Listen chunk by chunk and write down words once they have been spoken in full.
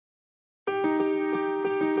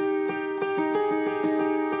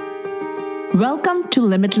Welcome to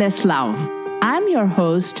Limitless Love. I'm your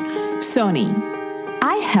host, Soni.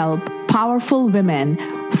 I help powerful women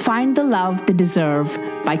find the love they deserve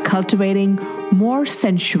by cultivating more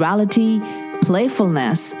sensuality,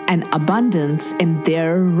 playfulness, and abundance in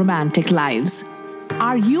their romantic lives.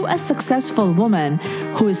 Are you a successful woman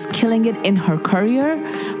who is killing it in her career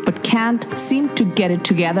but can't seem to get it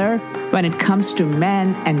together when it comes to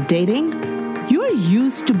men and dating? You're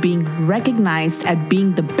used to being recognized at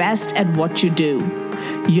being the best at what you do.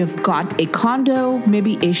 You've got a condo,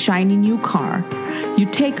 maybe a shiny new car. You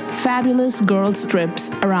take fabulous girls' trips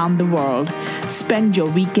around the world, spend your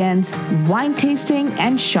weekends wine tasting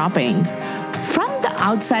and shopping. From the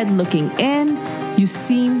outside looking in, you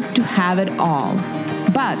seem to have it all.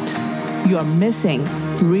 But you're missing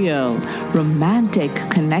real romantic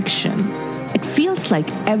connection. It feels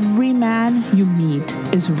like every man you meet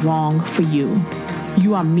is wrong for you.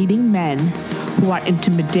 You are meeting men who are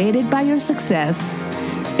intimidated by your success,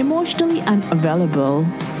 emotionally unavailable,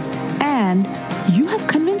 and you have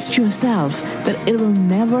convinced yourself that it will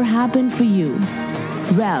never happen for you.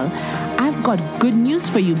 Well, I've got good news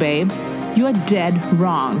for you, babe. You are dead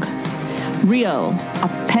wrong. Real,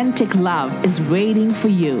 authentic love is waiting for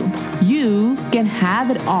you. You can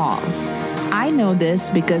have it all. I know this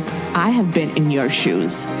because I have been in your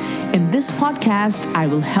shoes. In this podcast, I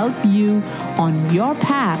will help you on your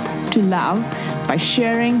path to love by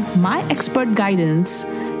sharing my expert guidance,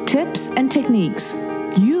 tips, and techniques.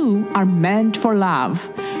 You are meant for love.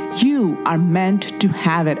 You are meant to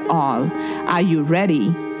have it all. Are you ready?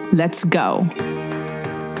 Let's go.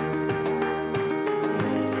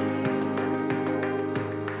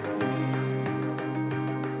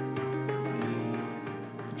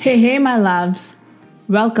 Hey, my loves.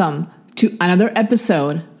 Welcome to another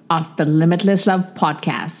episode of the Limitless Love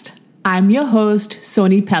Podcast. I'm your host,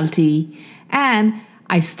 Soni Pelty, and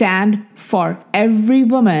I stand for every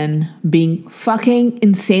woman being fucking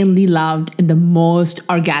insanely loved in the most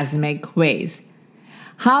orgasmic ways.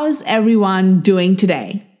 How's everyone doing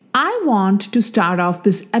today? I want to start off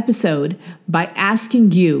this episode by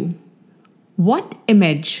asking you, what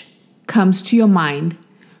image comes to your mind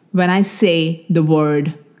when I say the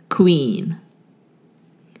word queen?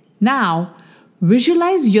 Now,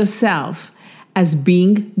 visualize yourself as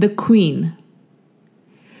being the queen.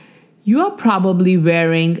 You are probably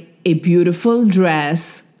wearing a beautiful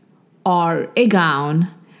dress or a gown,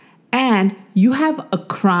 and you have a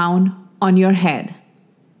crown on your head.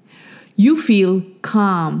 You feel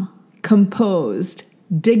calm, composed,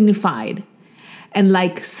 dignified, and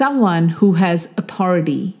like someone who has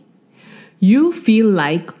authority. You feel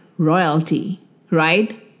like royalty,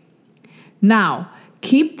 right? Now,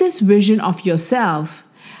 keep this vision of yourself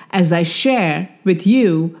as I share with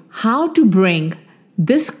you how to bring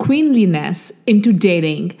this queenliness into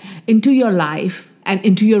dating, into your life, and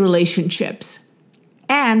into your relationships.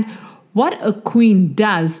 And what a queen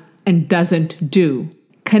does and doesn't do.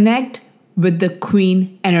 Connect with the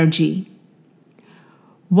queen energy.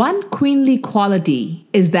 One queenly quality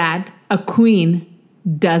is that a queen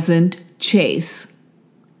doesn't chase.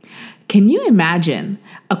 Can you imagine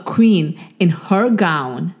a queen in her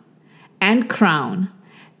gown and crown,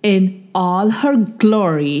 in all her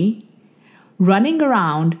glory, running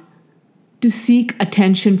around to seek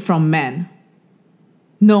attention from men?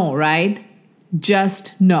 No, right?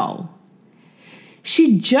 Just no.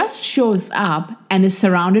 She just shows up and is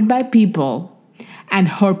surrounded by people, and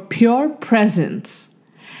her pure presence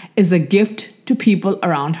is a gift to people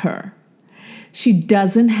around her. She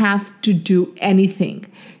doesn't have to do anything.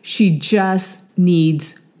 She just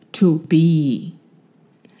needs to be.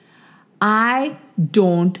 I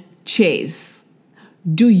don't chase.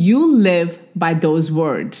 Do you live by those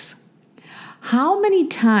words? How many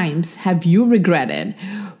times have you regretted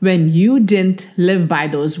when you didn't live by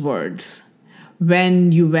those words?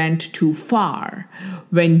 When you went too far,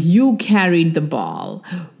 when you carried the ball,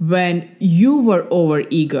 when you were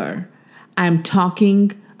overeager? I'm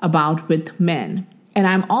talking about with men. And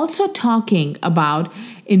I'm also talking about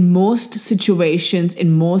in most situations,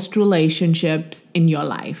 in most relationships in your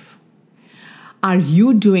life. Are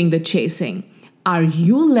you doing the chasing? Are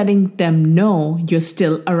you letting them know you're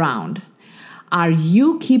still around? Are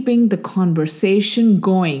you keeping the conversation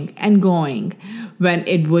going and going when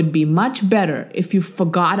it would be much better if you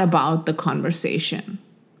forgot about the conversation?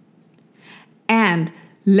 And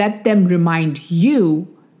let them remind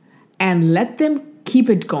you and let them keep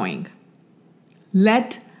it going.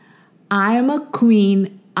 Let I am a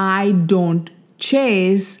queen, I don't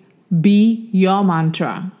chase be your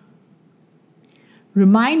mantra.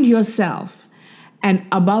 Remind yourself, and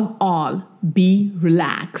above all, be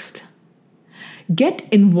relaxed. Get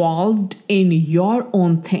involved in your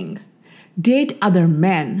own thing. Date other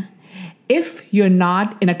men. If you're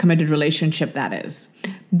not in a committed relationship, that is,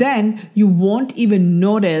 then you won't even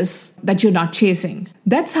notice that you're not chasing.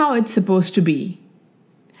 That's how it's supposed to be.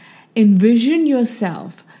 Envision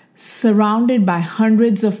yourself surrounded by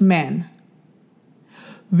hundreds of men.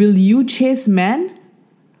 Will you chase men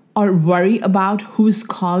or worry about who's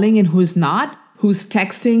calling and who's not, who's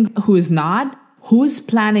texting, who is not, who's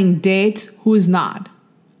planning dates, who is not?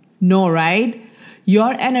 No, right?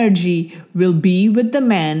 Your energy will be with the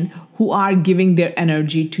men who are giving their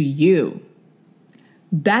energy to you.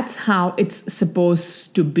 That's how it's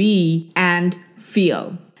supposed to be and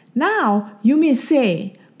feel. Now, you may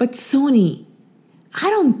say, but Soni, I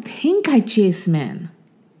don't think I chase men.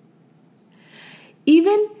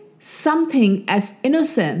 Even something as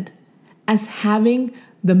innocent as having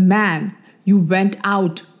the man you went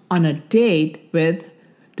out on a date with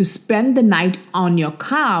to spend the night on your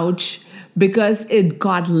couch because it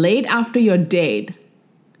got late after your date,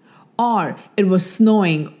 or it was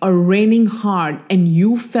snowing or raining hard and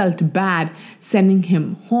you felt bad sending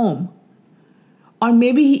him home, or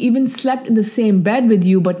maybe he even slept in the same bed with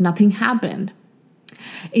you but nothing happened.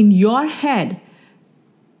 In your head,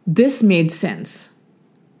 this made sense.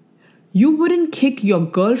 You wouldn't kick your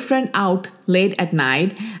girlfriend out late at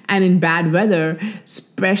night and in bad weather,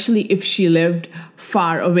 especially if she lived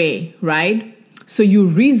far away, right? So you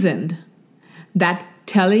reasoned that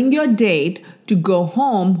telling your date to go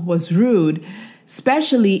home was rude,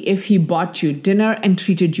 especially if he bought you dinner and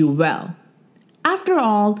treated you well. After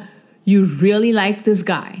all, you really liked this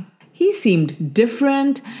guy. He seemed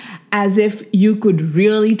different, as if you could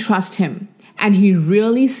really trust him, and he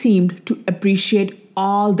really seemed to appreciate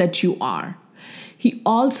all that you are. He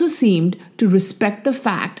also seemed to respect the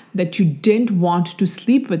fact that you didn't want to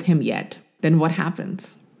sleep with him yet. Then what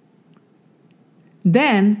happens?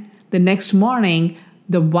 Then, the next morning,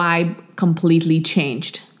 the vibe completely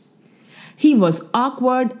changed. He was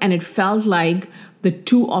awkward and it felt like the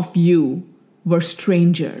two of you were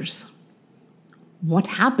strangers. What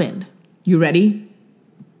happened? You ready?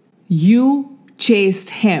 You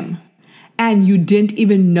chased him and you didn't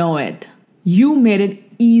even know it. You made it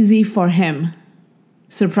easy for him.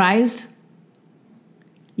 Surprised?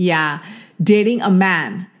 Yeah, dating a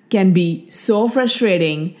man can be so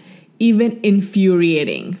frustrating, even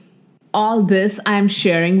infuriating. All this I'm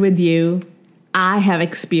sharing with you, I have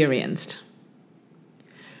experienced.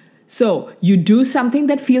 So, you do something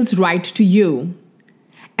that feels right to you,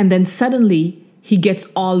 and then suddenly he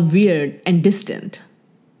gets all weird and distant.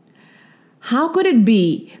 How could it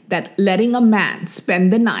be that letting a man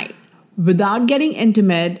spend the night without getting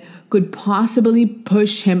intimate could possibly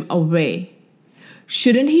push him away?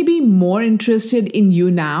 Shouldn't he be more interested in you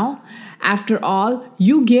now? After all,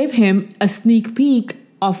 you gave him a sneak peek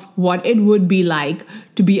of what it would be like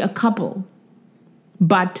to be a couple.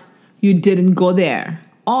 But you didn't go there.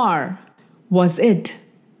 Or was it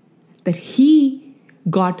that he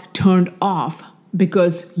got turned off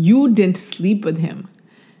because you didn't sleep with him?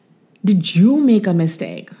 Did you make a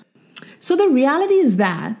mistake? So the reality is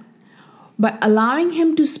that by allowing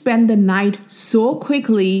him to spend the night so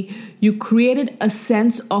quickly, you created a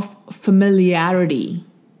sense of familiarity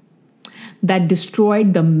that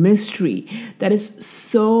destroyed the mystery that is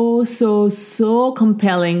so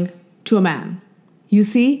compelling to a man. You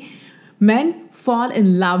see, men fall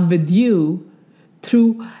in love with you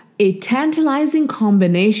through a tantalizing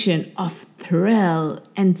combination of thrill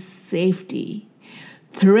and safety.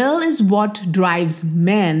 Thrill is what drives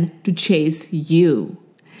men to chase you.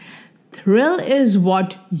 Thrill is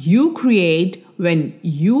what you create when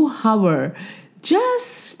you hover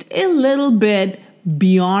just a little bit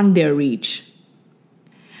beyond their reach.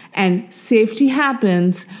 And safety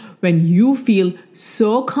happens when you feel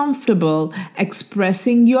so comfortable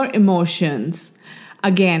expressing your emotions.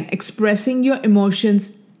 Again, expressing your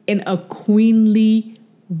emotions in a queenly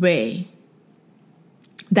way.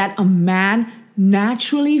 That a man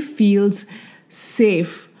naturally feels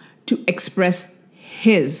safe to express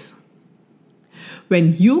his.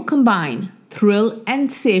 When you combine thrill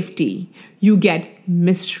and safety, you get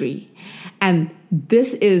mystery. And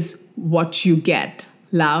this is what you get,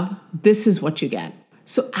 love. This is what you get.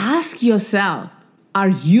 So ask yourself, are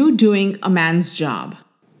you doing a man's job?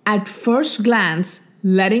 At first glance,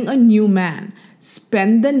 letting a new man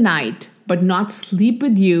spend the night but not sleep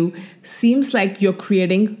with you seems like you're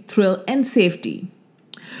creating thrill and safety.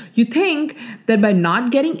 You think that by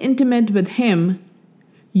not getting intimate with him,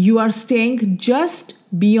 you are staying just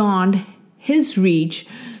beyond his reach,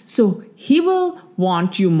 so he will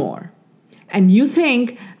want you more. And you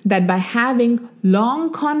think that by having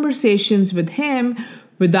long conversations with him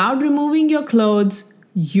without removing your clothes,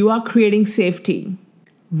 you are creating safety.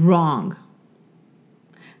 Wrong.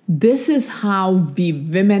 This is how we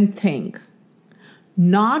women think,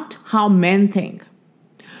 not how men think.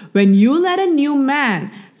 When you let a new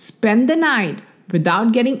man spend the night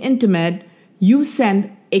without getting intimate, you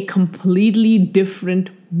send a completely different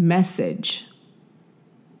message.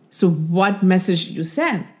 So, what message do you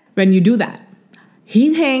send when you do that?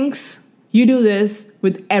 He thinks you do this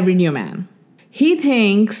with every new man. He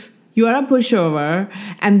thinks you are a pushover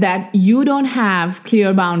and that you don't have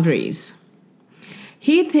clear boundaries.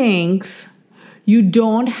 He thinks you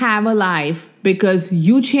don't have a life because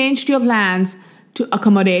you changed your plans to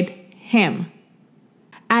accommodate him.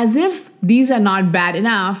 As if these are not bad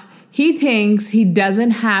enough, he thinks he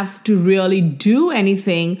doesn't have to really do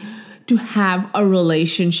anything to have a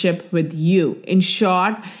relationship with you. In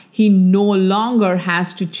short, he no longer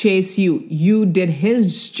has to chase you. You did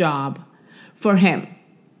his job for him.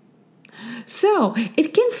 So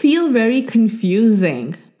it can feel very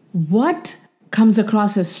confusing. What comes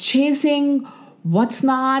across as chasing? What's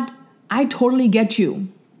not? I totally get you.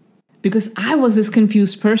 Because I was this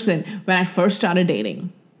confused person when I first started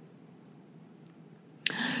dating.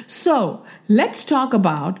 So let's talk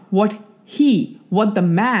about what the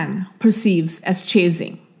man perceives as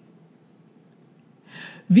chasing.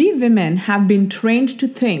 We women have been trained to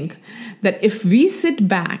think that if we sit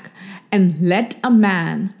back and let a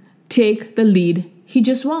man take the lead, he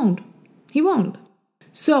just won't. He won't.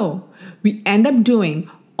 So we end up doing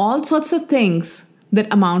all sorts of things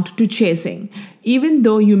that amount to chasing, even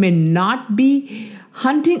though you may not be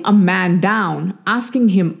hunting a man down, asking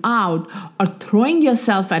him out, or throwing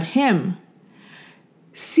yourself at him.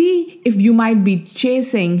 See if you might be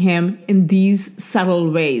chasing him in these subtle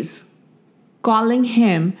ways. Calling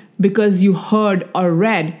him because you heard or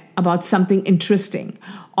read about something interesting,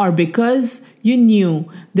 or because you knew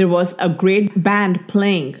there was a great band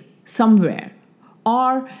playing somewhere,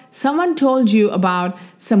 or someone told you about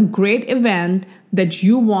some great event that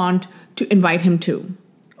you want to invite him to,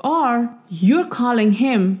 or you're calling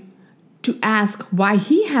him to ask why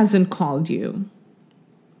he hasn't called you.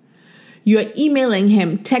 You're emailing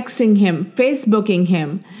him, texting him, Facebooking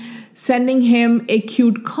him, sending him a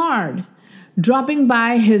cute card, dropping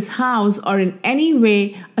by his house, or in any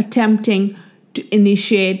way attempting to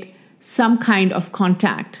initiate some kind of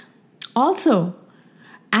contact. Also,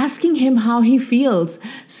 asking him how he feels,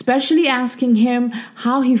 especially asking him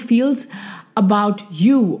how he feels about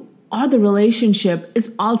you or the relationship,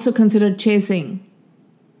 is also considered chasing.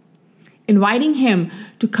 Inviting him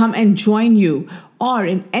to come and join you, or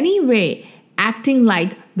in any way acting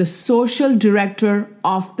like the social director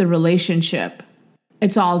of the relationship,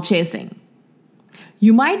 it's all chasing.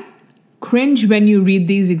 You might cringe when you read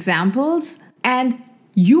these examples, and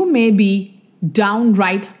you may be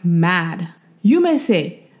downright mad. You may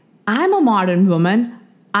say, I'm a modern woman,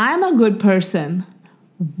 I'm a good person.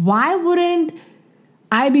 Why wouldn't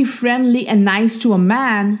I be friendly and nice to a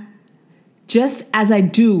man just as I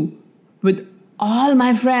do with all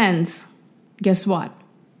my friends? Guess what?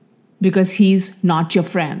 Because he's not your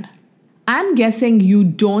friend. I'm guessing you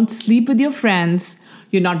don't sleep with your friends,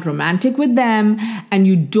 you're not romantic with them, and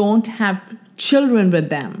you don't have children with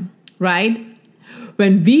them, right?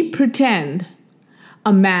 When we pretend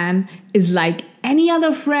a man is like any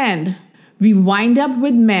other friend, we wind up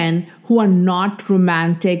with men who are not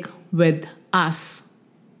romantic with us.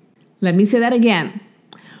 Let me say that again.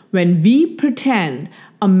 When we pretend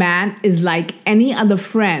a man is like any other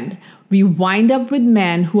friend, we wind up with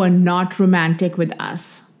men who are not romantic with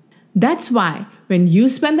us. That's why when you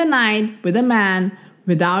spend the night with a man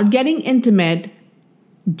without getting intimate,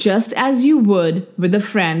 just as you would with a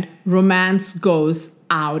friend, romance goes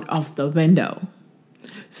out of the window.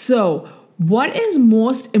 So, what is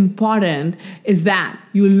most important is that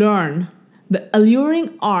you learn the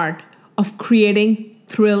alluring art of creating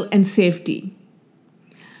thrill and safety.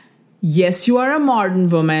 Yes, you are a modern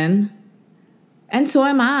woman, and so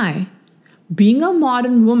am I. Being a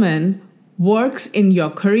modern woman works in your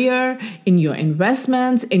career, in your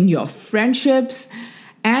investments, in your friendships,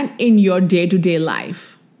 and in your day-to-day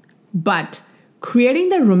life. But creating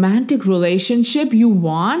the romantic relationship you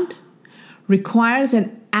want requires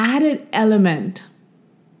an added element.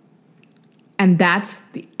 And that's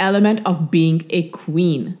the element of being a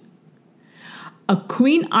queen. A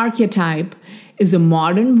queen archetype is a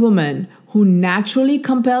modern woman who naturally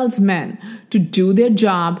compels men to do their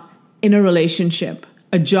job in a relationship,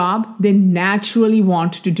 a job they naturally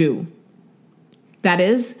want to do. That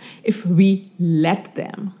is, if we let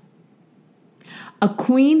them. A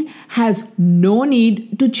queen has no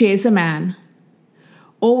need to chase a man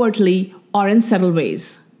overtly or in subtle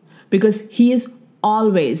ways because he is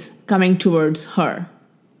always coming towards her.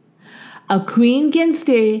 A queen can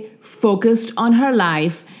stay focused on her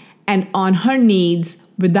life and on her needs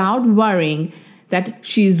without worrying that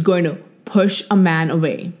she's going to push a man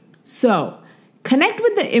away. So, connect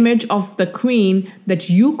with the image of the queen that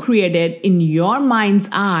you created in your mind's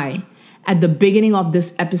eye at the beginning of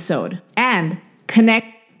this episode and connect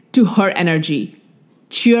to her energy,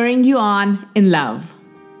 cheering you on in love.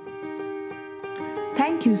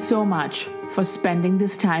 Thank you so much for spending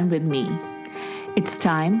this time with me. It's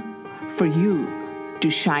time for you to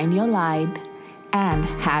shine your light and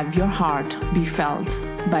have your heart be felt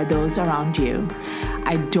by those around you.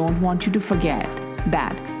 I don't want you to forget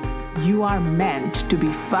that you are meant to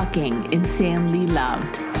be fucking insanely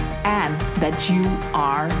loved and that you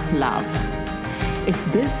are love. If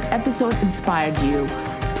this episode inspired you,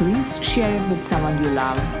 please share it with someone you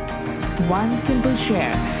love. One simple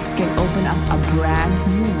share can open up a brand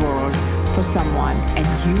new world for someone, and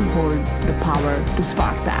you hold the power to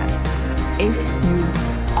spark that. If you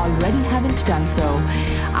already haven't done so,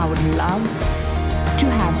 I would love to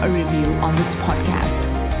have a review on this podcast.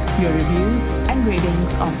 Your reviews and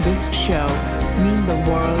ratings of this show mean the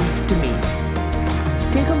world to me.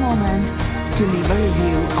 Take a moment to leave a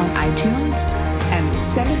review on iTunes and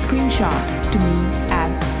send a screenshot to me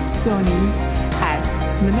at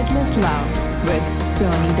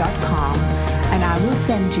Sony@limitlesslovewithsony.com, and I will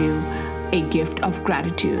send you a gift of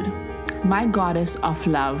gratitude, my goddess of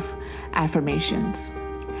love affirmations.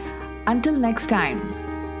 Until next time,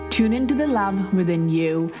 tune into the love within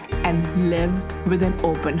you and live with an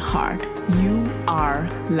open heart. You are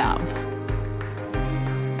love.